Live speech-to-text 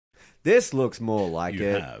This looks more like You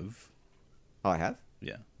it. have. Oh, I have?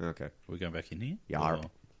 Yeah. Okay. We're going back in here? Yarp.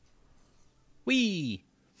 Or... Whee!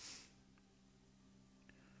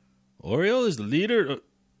 Oriel is the leader of...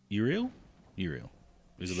 Uriel? Uriel.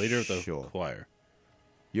 Is the leader of the Sure. choir.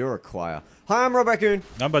 You're a choir. Hi, I'm Rob Raccoon.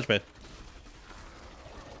 I'm Bunchbed.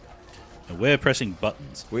 And we're pressing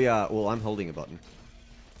buttons. We are... Well, I'm holding a button.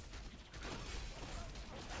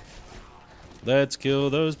 Let's kill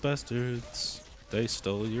those bastards. They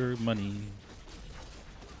stole your money.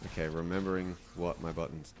 Okay, remembering what my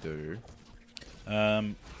buttons do.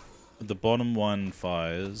 The bottom one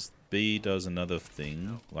fires. B does another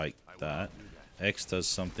thing like that. X does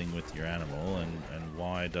something with your animal, and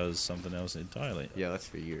Y does something else entirely. Yeah, that's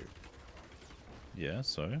for you. Yeah,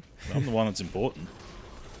 so I'm the one that's important.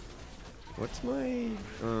 What's my...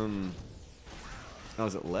 Oh,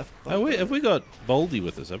 is it left? Have we got Boldy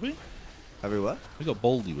with us, have we? Have we what? We got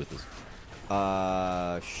Boldy with us.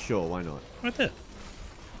 Sure, why not? Right there.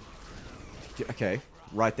 Okay,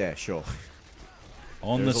 right there, sure.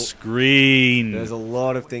 On There's the a- screen. There's a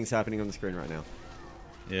lot of things happening on the screen right now.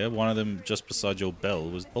 Yeah, one of them just beside your bell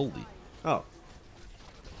was Boldy. Oh.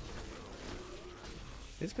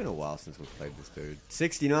 It's been a while since we've played this dude.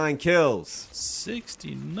 69 kills!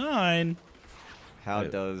 69? How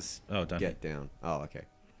Wait. does Oh, down get down? Oh, okay.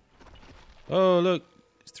 Oh, look.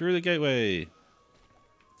 It's through the gateway.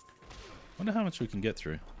 Wonder how much we can get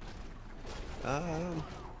through. I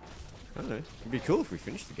don't know. It'd be cool if we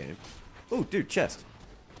finished the game. Oh, dude, chest.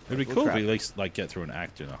 It'd be Well, cool if crap. we at least like get through an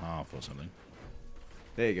act and a half or something.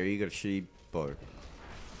 There you go, you got a sheep bow.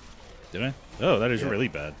 Did I? Oh, that is Yeah. really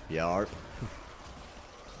bad. Yarp.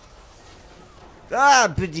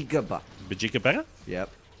 Ah, Bajigaba. Bajika Baga? Yep.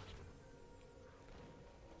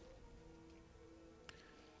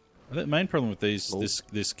 The main problem with Oh.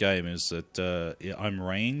 this game is that yeah, I'm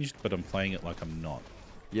ranged, but I'm playing it like I'm not.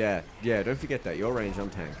 Yeah, don't forget that. Your range, I'm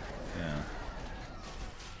tank. Yeah.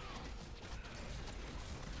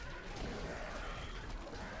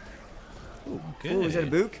 Okay. Oh, is that a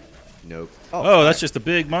book? Nope. Oh, that's just a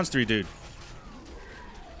big monstery dude.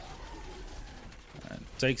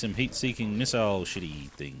 Take some heat-seeking missile shitty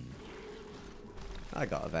thing. I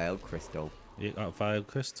got a veiled crystal. You got five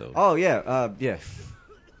crystal. Oh, yeah.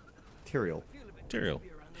 Tyrael. Tyrael.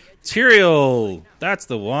 Tyrael! That's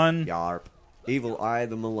the one. Yarp. Evil Eye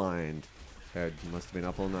the Maligned. Head must have been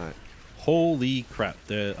up all night. Holy crap.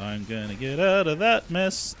 I'm gonna get out of that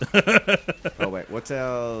mess. Oh, wait. What's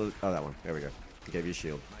our... Oh, that one. There we go. I gave you a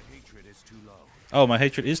shield. Oh, my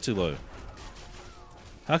hatred is too low.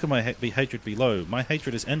 How can my hatred be low? My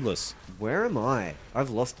hatred is endless. Where am I?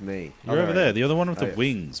 I've lost me. You're over there. The other one with the Oh,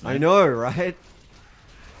 wings, man. I know, right?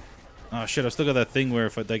 Oh, shit. I've still got that thing where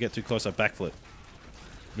if they get too close, I backflip.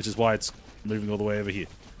 Which is why it's moving all the way over here.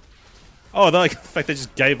 Oh, like, in fact, they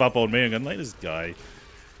just gave up on me and gone, like, this guy.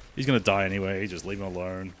 He's gonna die anyway. Just leave him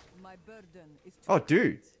alone. Oh,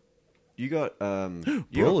 dude. You got, you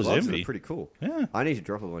got Brawler's gloves that Envy. are pretty cool. Yeah. I need to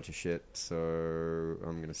drop a bunch of shit, so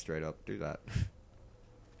I'm gonna straight up do that.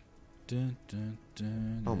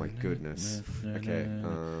 Oh my goodness. Okay,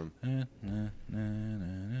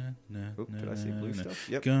 Oop, did I see blue stuff?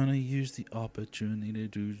 Yep. Gonna use the opportunity to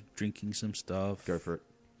do drinking some stuff. Go for it.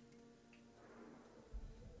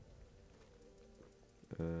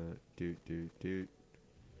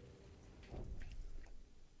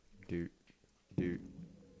 Do.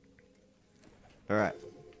 Alright.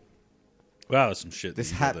 Wow, that's some shit. This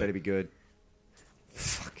that you hat got better there. be good.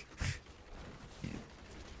 Fuck.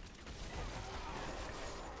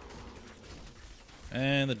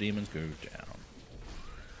 And the demons go down.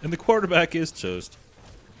 And the quarterback is toast.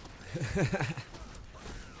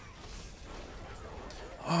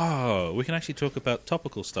 Oh, we can actually talk about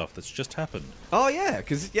topical stuff that's just happened. Oh yeah,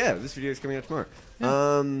 because this video is coming out tomorrow.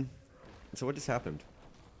 Yeah. So what just happened?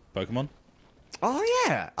 Pokemon? Oh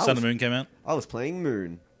yeah, Sun and Moon came out. I was playing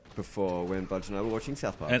Moon before when Budge and I were watching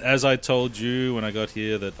South Park. And as I told you when I got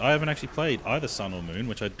here that I haven't actually played either Sun or Moon,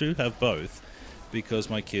 which I do have both, because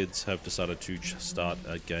my kids have decided to start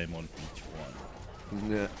a game on each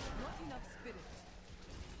one. Nah.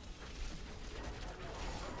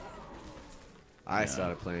 I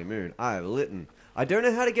started playing Moon. I have Litten. I don't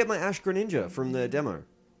know how to get my Ash Greninja from the demo.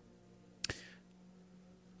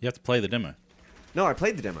 You have to play the demo. No, I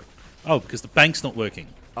played the demo. Oh, because the bank's not working.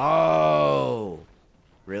 Oh,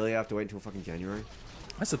 really? I have to wait until fucking January?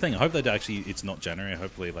 That's the thing. I hope that actually it's not January.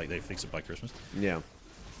 Hopefully, like they fix it by Christmas. Yeah.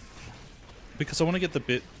 Because I want to get the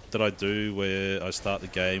bit that I do where I start the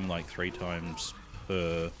game like 3 times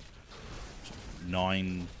per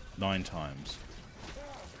 9 times.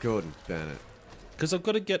 Good, damn it. Because I've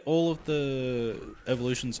got to get all of the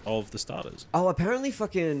evolutions of the starters. Oh, apparently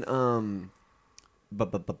fucking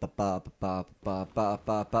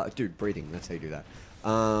dude, breathing. That's how you do that.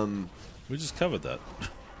 We just covered that.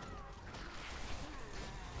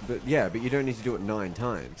 But yeah, but you don't need to do it 9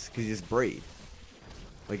 times because you just breathe.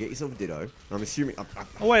 Like, get yourself a Ditto. I'm assuming. Oh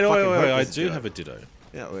wait, fucking hope I there's a do Ditto. have a Ditto.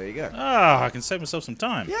 Yeah, well, there you go. Ah, I can save myself some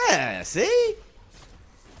time. Yeah, see?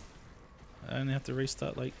 I only have to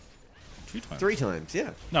restart like 2 times. 3 times,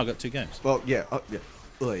 yeah. No, I got 2 games. Well, yeah, yeah.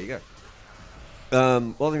 Well, there you go.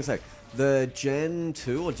 What was I gonna say? The Gen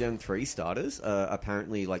 2 or Gen 3 starters are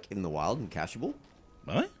apparently like in the wild and cashable.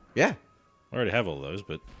 Really? Yeah. I already have all those,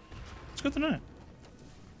 but it's good to know.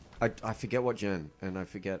 I forget what gen, and I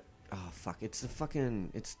forget. Oh fuck! It's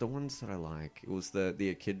the ones that I like. It was the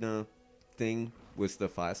Echidna thing. Was the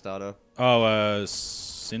fire starter? Oh,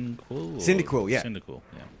 Cyndaquil? Cyndaquil, yeah. Cyndaquil,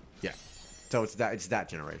 yeah. Yeah. So it's that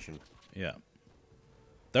generation. Yeah.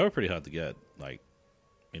 They were pretty hard to get, like.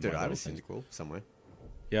 In Dude, my I have a little things. Cyndaquil somewhere.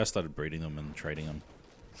 Yeah, I started breeding them and trading them.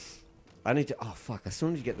 I need to. Oh fuck! I still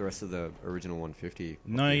need to get the rest of the original 150.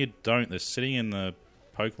 No, you don't. They're sitting in the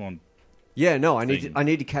Pokemon. Yeah, no. I thing.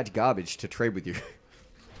 need to catch garbage to trade with you.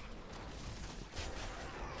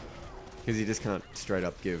 Because you just can't straight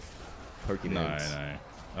up give Pokemon. No.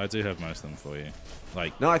 I do have most of them for you.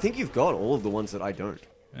 Like, No, I think you've got all of the ones that I don't.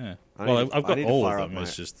 yeah. I Well, need to- I've I got need to all fire of up them. my-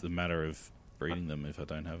 It's just a matter of breeding them if I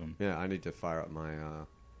don't have them. Yeah, I need to fire up my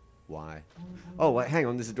Y. Oh, wait, hang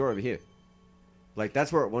on. There's a door over here. Like,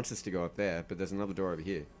 that's where it wants us to go up there, but there's another door over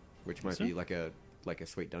here, which might Is be there? like a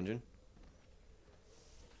sweet dungeon.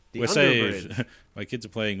 The We're Underbridge. saved. My kids are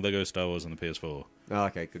playing Lego Star Wars on the PS4. Oh,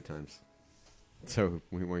 okay, good times. So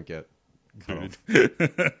we won't get cut off.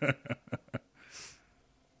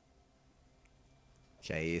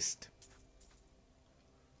 Chased.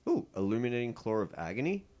 Ooh, illuminating claw of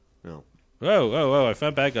agony? No. Whoa, I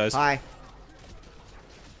found bad guys. Hi.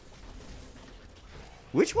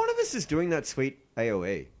 Which one of us is doing that sweet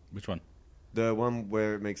AoE? Which one? The one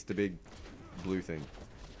where it makes the big blue thing.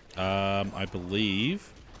 I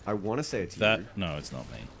believe I want to say it's that... you. No, it's not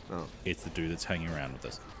me. Oh. It's the dude that's hanging around with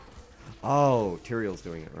us. Oh, Tyrael's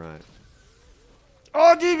doing it, right.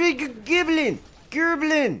 Oh, Giblin!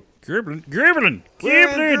 Gerblin! Gerblin!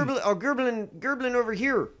 Oh, Gerblin over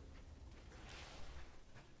here.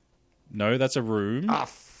 No, that's a room. Ah,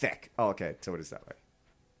 feck. Oh, okay, so it is that way.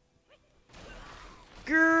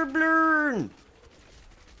 Gerblin!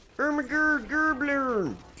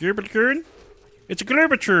 Gerblin! Gerblin? It's a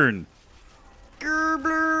Gerblin!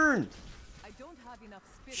 Gerblin! I don't have enough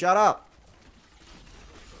spirit. Shut up!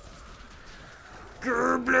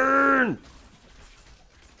 Gerblin!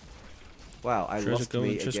 Wow, I Treasure lost going,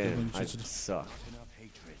 me treasure again. going, I treasure- suck.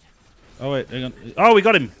 Oh, wait, hang on. Oh, we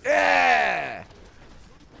got him! Yeah!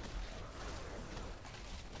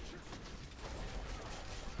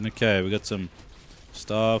 Okay, we got some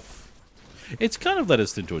stuff. It's kind of led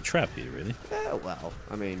us into a trap here, really. Well,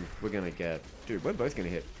 I mean, we're gonna get... Dude, we're both gonna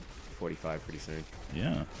hit 45 pretty soon.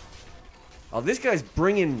 Yeah. Oh, this guy's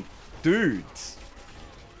bringing dudes.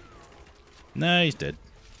 Nah, he's dead.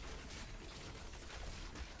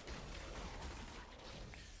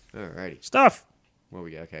 Alrighty. Stuff! What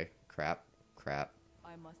we got? Okay. Crap.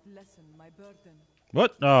 I must lessen my burden.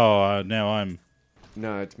 What? Oh, now I'm...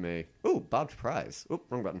 No, it's me. Ooh, barbed prize. Oop,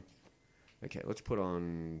 wrong button. Okay, let's put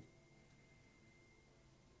on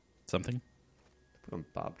Something?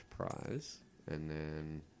 barbed prize, and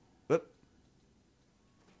then whoop.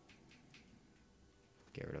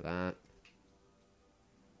 Get rid of that.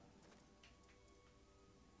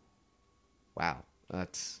 Wow,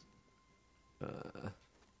 that's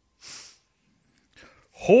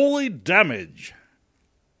Holy damage!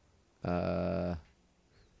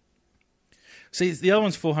 See, the other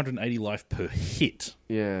one's 480 life per hit.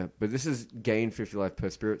 yeah, but this is gain 50 life per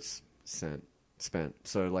spirit spent.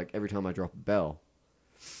 So like every time I drop a bell,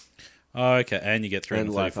 Oh, okay, and you get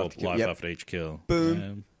And life 334 after kill. life Yep. after each kill.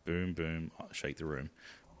 Boom. Boom. Oh, shake the room.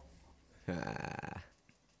 all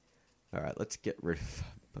right, let's get rid of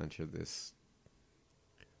a bunch of this.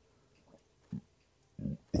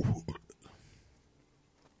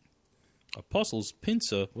 Apostles,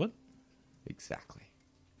 pincer, what? Exactly.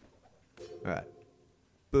 All right.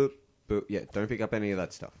 Boop, boop. Yeah, don't pick up any of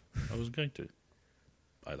that stuff. I wasn't going to.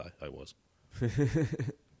 I was.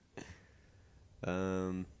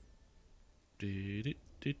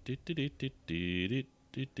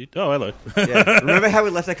 Oh, hello. Yeah. Remember how we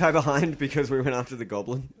left that guy behind because we went after the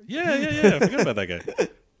goblin? yeah. I forgot about that guy.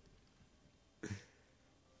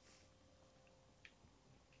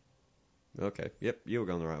 Okay. Yep, you were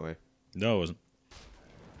going the right way. No, I wasn't.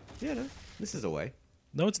 Yeah, no. This is a way.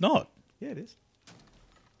 No, it's not. Yeah, it is.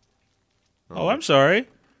 Oh, I'm sorry.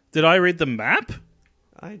 Did I read the map?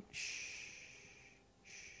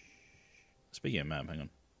 Speaking of map, hang on.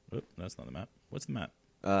 Oh, that's not the map. What's the map?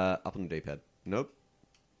 Up on the D-pad. Nope.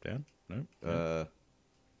 Down? Nope.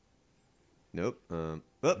 Nope. Nope.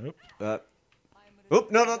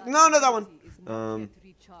 No, not that one.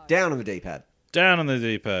 Down on the D-pad. Down on the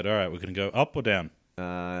D-pad. All right, we're going to go up or down?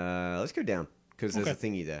 Let's go down, because there's a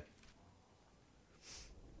thingy there.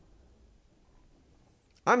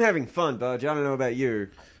 I'm having fun, Budge. I don't know about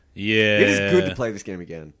you. Yeah. It is good to play this game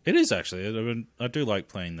again. It is, actually. I mean, I do like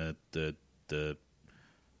playing the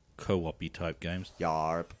co-op-y type games.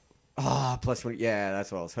 Yarp. Ah, plus one. Yeah,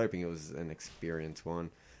 that's what I was hoping. It was an experience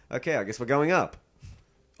one. Okay, I guess we're going up.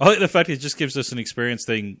 I like the fact it just gives us an experience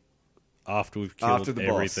thing after we've killed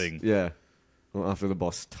everything. Boss. Yeah. Well, after the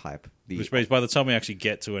boss type. Which means by the time we actually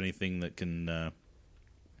get to anything that can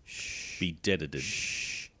be deaded.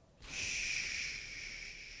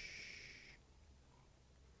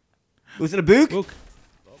 Was it a book? Book.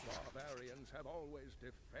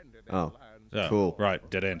 Oh, Oh, cool. Right,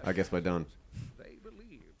 dead end. I guess we're done.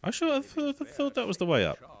 I thought that was the way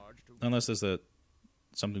up. Unless there's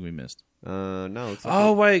something we missed. No. It's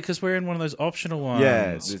Oh, wait, because we're in one of those optional ones.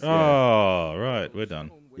 Yeah. Oh, right, we're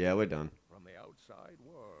done. Yeah, we're done. From the outside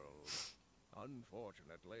world.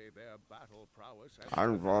 Unfortunately, their battle prowess has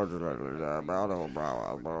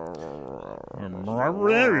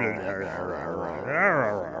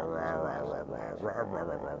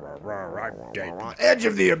Edge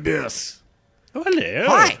of the Abyss. Oh, hello.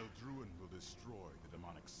 Hi.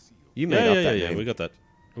 You made up that Yeah, name. we got that.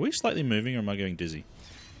 Are we slightly moving or am I going dizzy?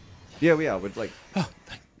 Yeah, we are. With like Oh,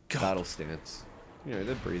 thank God. battle stance. You know,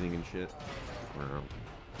 they're breathing and shit.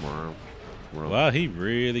 Wow, he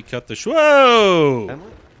really cut the Whoa! Am I?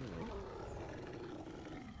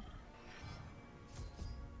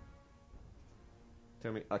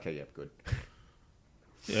 Tell me. Okay, yeah, good.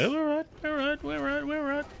 Yeah, we're right. I was just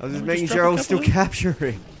Let me making drop sure a I was still couple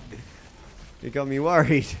capturing. You got me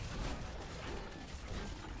worried.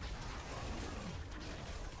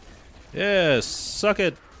 Yes, suck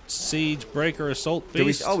it, Siege Breaker Assault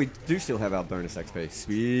Beast. We do still have our bonus XP.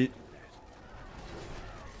 Sweet.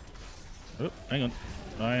 Oh, hang on.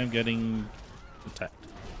 I am getting attacked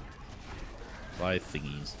by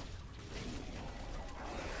thingies.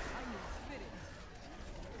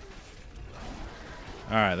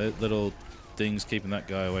 Alright, that little thing's keeping that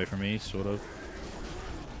guy away from me, sort of.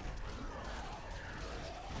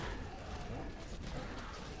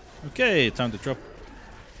 Okay, time to drop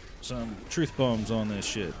some truth bombs on this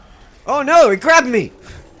shit. Oh no! It grabbed me.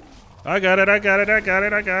 I got it.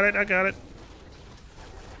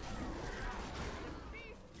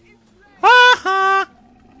 Ha ha!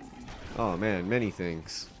 Oh man, many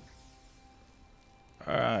things.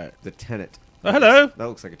 Alright. The Tenet. Oh, hello. That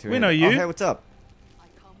looks like a two. We know you. Oh, hey, what's up? I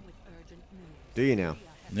come with urgent news. Do you now?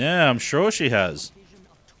 Yeah, I'm sure she has. Vision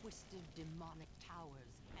of twisted demonic towers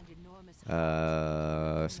and enormous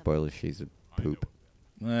Spoiler, she's a poop.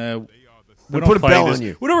 We'll put a bell on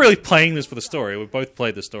you. We're not really playing this for the story. We've both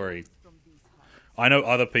played the story. I know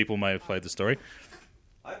other people may have played the story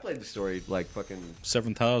I played the story like fucking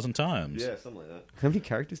 7,000 times. yeah, something like that. How many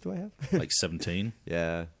characters do I have? Like 17.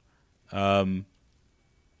 Yeah.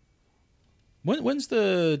 When's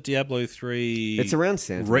the Diablo 3 It's around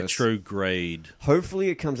Sanimus. retrograde Hopefully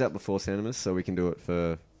it comes out before Sanimus, so we can do it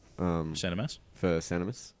for Sanimas?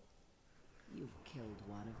 Sanimus. You've killed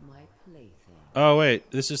one of my playthings. Oh,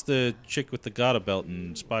 wait. This is the chick with the garter belt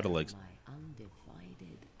and spider legs. My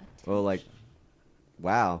undivided attention. Or like,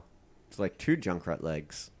 wow, it's like 2 Junkrat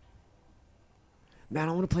legs. Man,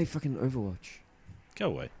 I want to play fucking Overwatch. Go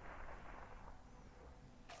away.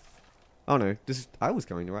 Oh no, I was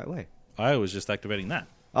going the right way. I was just activating that.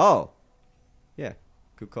 Oh, yeah,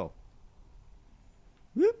 good call.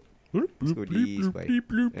 Whoop. Let's go this way.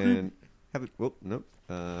 And have a whoop, nope.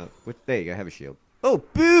 There you go. Have a shield. Oh,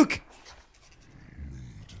 Book.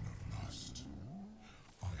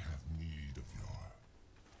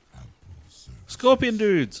 Scorpion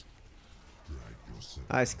dudes.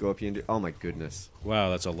 Hi, Scorpion. Oh my goodness. Wow,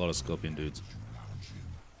 that's a lot of scorpion dudes.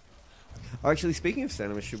 Oh, actually, speaking of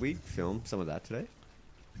Sanimus, should we film some of that today?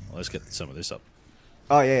 Well, let's get some of this up.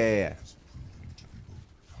 Oh yeah.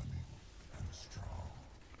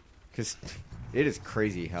 Because it is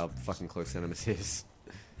crazy how fucking close Sanimus is.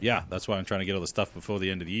 Yeah, that's why I'm trying to get all the stuff before the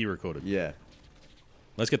end of the year recorded. Yeah.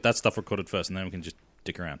 Let's get that stuff recorded first, and then we can just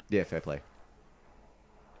dick around. Yeah, fair play.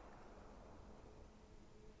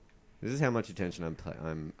 This is how much attention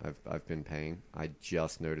I've been paying. I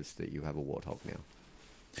just noticed that you have a warthog now.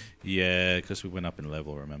 Yeah, because we went up in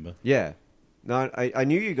level, remember? Yeah. No, I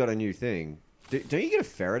knew you got a new thing, Don't you get a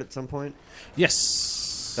ferret at some point?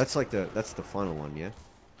 Yes. That's like that's the final one, yeah.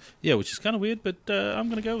 Yeah, which is kind of weird, but I'm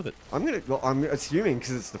gonna go with it. I'm assuming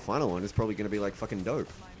because it's the final one, it's probably gonna be like fucking dope.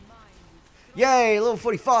 Yay, level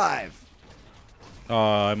 45. Oh,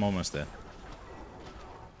 I'm almost there.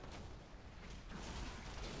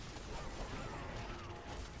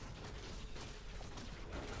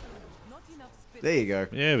 There you go.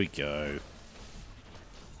 There we go.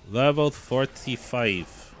 Level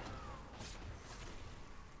 45.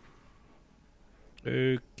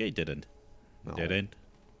 Okay, didn't. No. Didn't.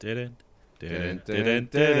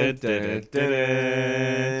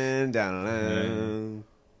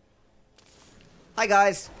 Hi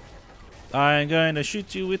guys. I'm going to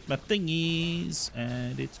shoot you with my thingies,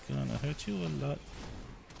 and it's gonna hurt you a lot.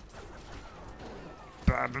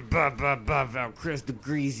 Chris the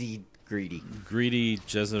greedy. Greedy,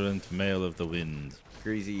 Jesulant male of the wind.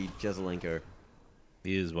 Greasy Jezelenko.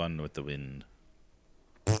 He is one with the wind.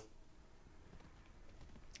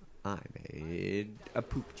 I made a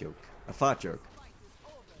poop joke. A fart joke.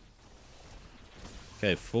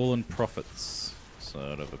 Okay, fallen prophets.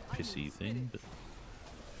 Sort of a pissy thing, but...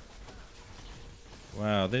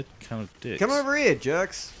 Wow, they're kind of dicks. Come over here,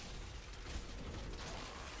 jerks.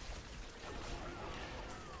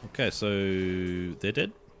 Okay, so... They're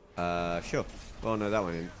dead? Sure. Well, no, that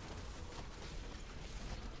one didn't.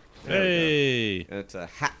 There we Hey! go. And it's a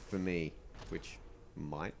hat for me, which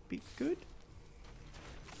might be good.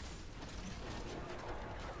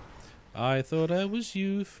 I thought I was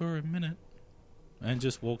you for a minute. And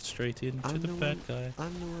just walked straight into the bad guy.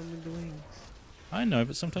 I'm the one with the wings. I know,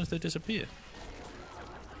 but sometimes they disappear.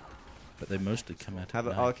 But they mostly come out at Oh,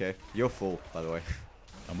 night. okay. You're full, by the way.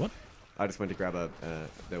 And what? I just went to grab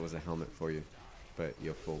there was a helmet for you, but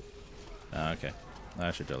you're full. Ah, okay.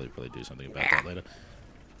 I should probably do something about that later.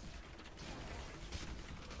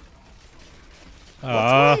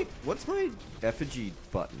 What's my effigy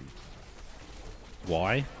button?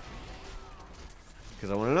 Why?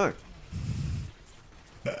 Because I want to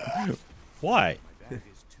know. Why? That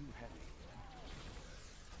is too heavy.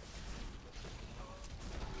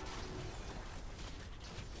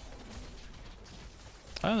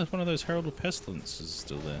 Oh, there's one of those Herald of Pestilence is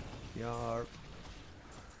still there. Yarp.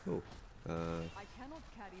 Oh. I cannot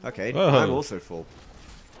carry Okay. Whoa. I'm also full.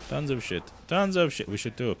 Tons of shit. Tons of shit. We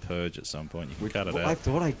should do a purge at some point. You can cut it I out.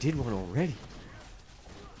 thought I did one already.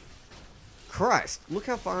 Christ. Look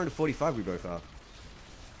how far into 45 we both are.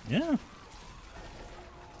 Yeah.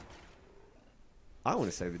 I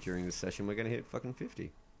want to say that during this session we're going to hit fucking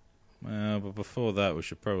 50. Well, but before that, we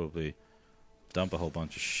should probably dump a whole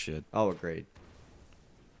bunch of shit. Oh, agreed.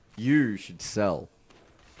 You should sell.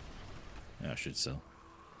 Yeah, I should sell.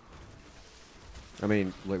 I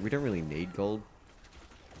mean, like, we don't really need gold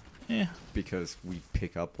Yeah. because we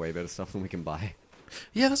pick up way better stuff than we can buy.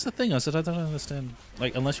 Yeah, that's the thing. I said I don't understand.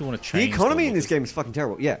 Like, unless you want to The change economy in what this the- game is fucking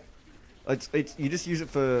terrible. Yeah. It's you just use it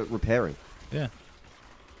for repairing. Yeah.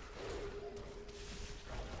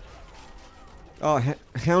 Oh,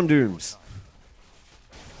 Houndooms.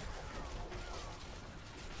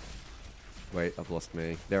 Wait, I've lost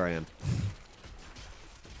me. There I am.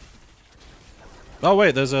 Oh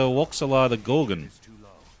wait, there's a Woxelar the Gorgon. Too low.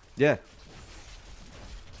 Yeah.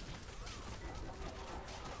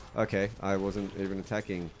 Okay, I wasn't even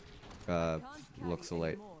attacking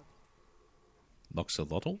Luxolate.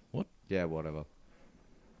 Loxolotl? What? Yeah, whatever.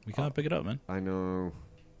 We can't pick it up, man. I know.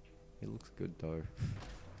 It looks good though.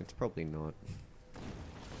 It's probably not.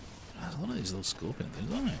 There's a lot of these little scorpion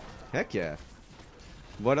things, aren't there? Heck yeah.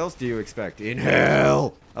 What else do you expect? In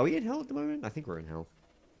hell! Are we in hell at the moment? I think we're in hell.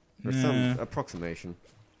 Or some Nah. approximation.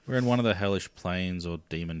 We're in one of the hellish plains or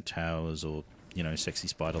demon towers or, you know, sexy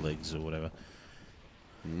spider legs or whatever.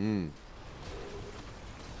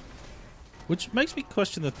 Which makes me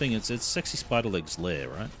question the thing. It's sexy spider legs lair,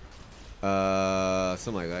 right?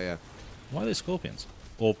 Something like that, yeah. Why are they scorpions?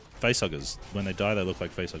 Or facehuggers. When they die, they look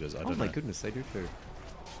like facehuggers. I Oh don't my know. goodness, they do too.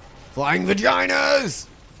 Flying vaginas!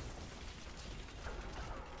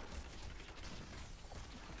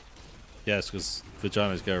 Yes, because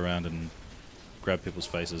vaginas go around and grab people's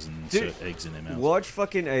faces and Dude, insert eggs in their mouths. Watch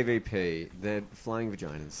fucking AVP. They're flying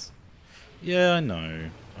vaginas. Yeah, I know.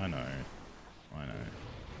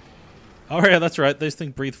 Oh yeah, that's right. Those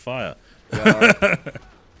things breathe fire. Yeah.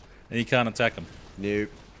 And you can't attack them. Nope.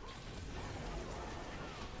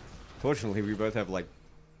 Fortunately, we both have, like,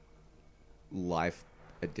 life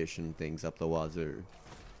edition things up the wazoo.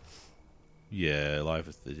 Yeah, live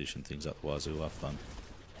edition things up the wazoo are fun.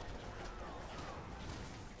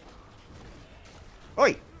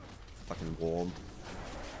 Oi! Fucking warm.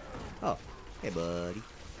 Oh, hey, buddy.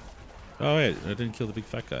 Oh wait, I didn't kill the big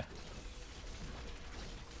fat guy.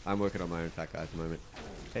 I'm working on my own fat guy at the moment.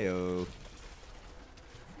 Heyo.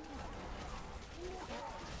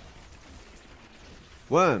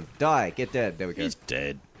 Worm, die, get dead. There we go. He's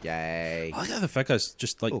dead. Yay. I like how the fat guy's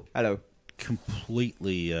just like Oh, hello.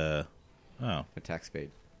 completely. Oh, Attack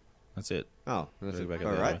speed. that's it. Oh, that's Go it. back up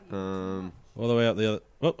All the right. other All the way up the other.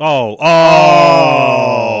 Oh!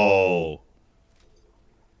 Oh!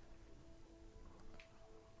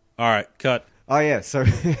 All right, cut. Oh yeah. So,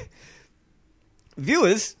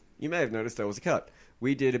 viewers, you may have noticed there was a cut.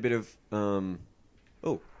 We did a bit of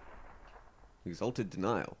exalted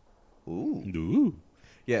denial. Ooh. Ooh.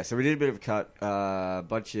 Yeah. So we did a bit of a cut.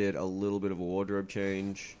 Budget, a little bit of a wardrobe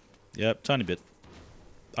change. Yep, tiny bit.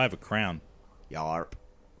 I have a crown. Yarp.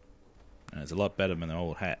 And it's a lot better than the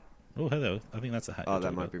old hat. Oh, hello. I think that's a hat. Oh,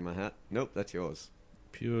 that might be my hat. Nope, that's yours.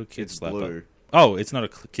 Pure kid It's slapper. blue. Oh, it's not a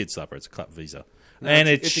kid slapper. It's a clap visa. No, and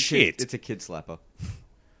it's a shit. It's a kid slapper.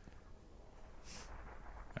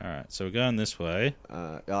 All right, so we're going this way.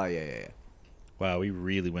 Yeah. Wow, we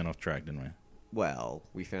really went off track, didn't we? Well,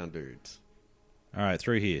 we found dudes. All right,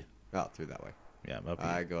 through here. Oh, through that way. Yeah, up here.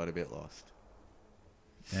 I got a bit lost.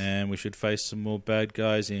 And we should face some more bad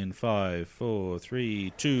guys in 5, 4,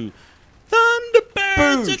 3, 2.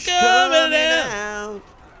 Thunderbirds are coming out.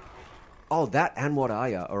 Oh, that and What Are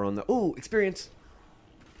Ya are on the... Ooh, experience.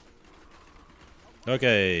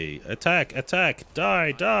 Okay, attack, die.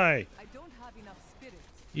 I don't have enough spirit.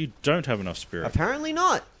 You don't have enough spirit. Apparently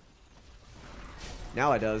not.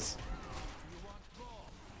 Now it does.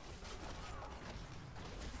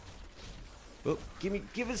 Oh,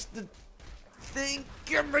 give us the thing.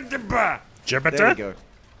 Give me the bar. There we Jupiter? go.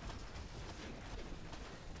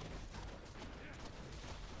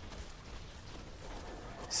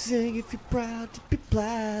 Sing if you're proud to be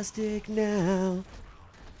plastic now.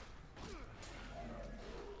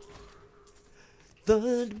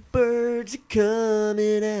 Thunderbirds are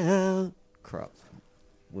coming out. Crap.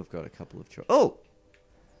 We've got a couple of choices. Oh!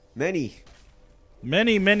 Many.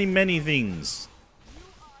 Many things.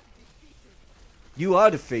 You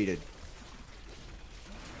are defeated.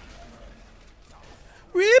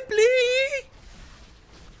 Ripley!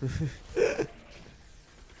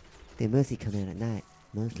 They mostly come out at night.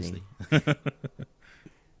 Mostly. Are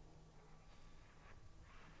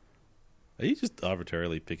you just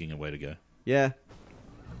arbitrarily picking a way to go? Yeah.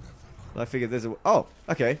 I figured there's a... Oh,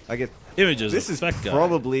 okay. I guess Images this of is fat guy.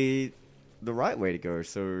 probably the right way to go.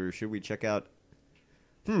 So should we check out...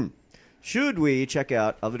 Should we check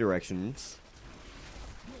out other directions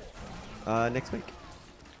next week?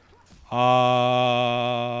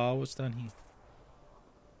 What's down here?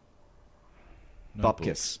 No Bupkis.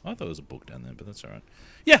 books. I thought there was a book down there, but that's all right.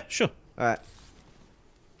 Yeah, sure. All right.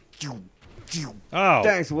 Oh,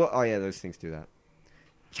 Thanks. Oh, yeah, those things do that.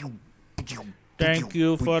 thank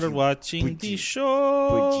you for watching the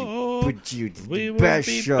show. We will best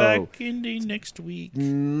be show. back in the next week.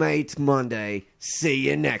 Mate Monday. See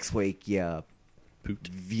you next week, yeah. Poot.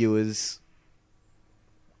 Viewers.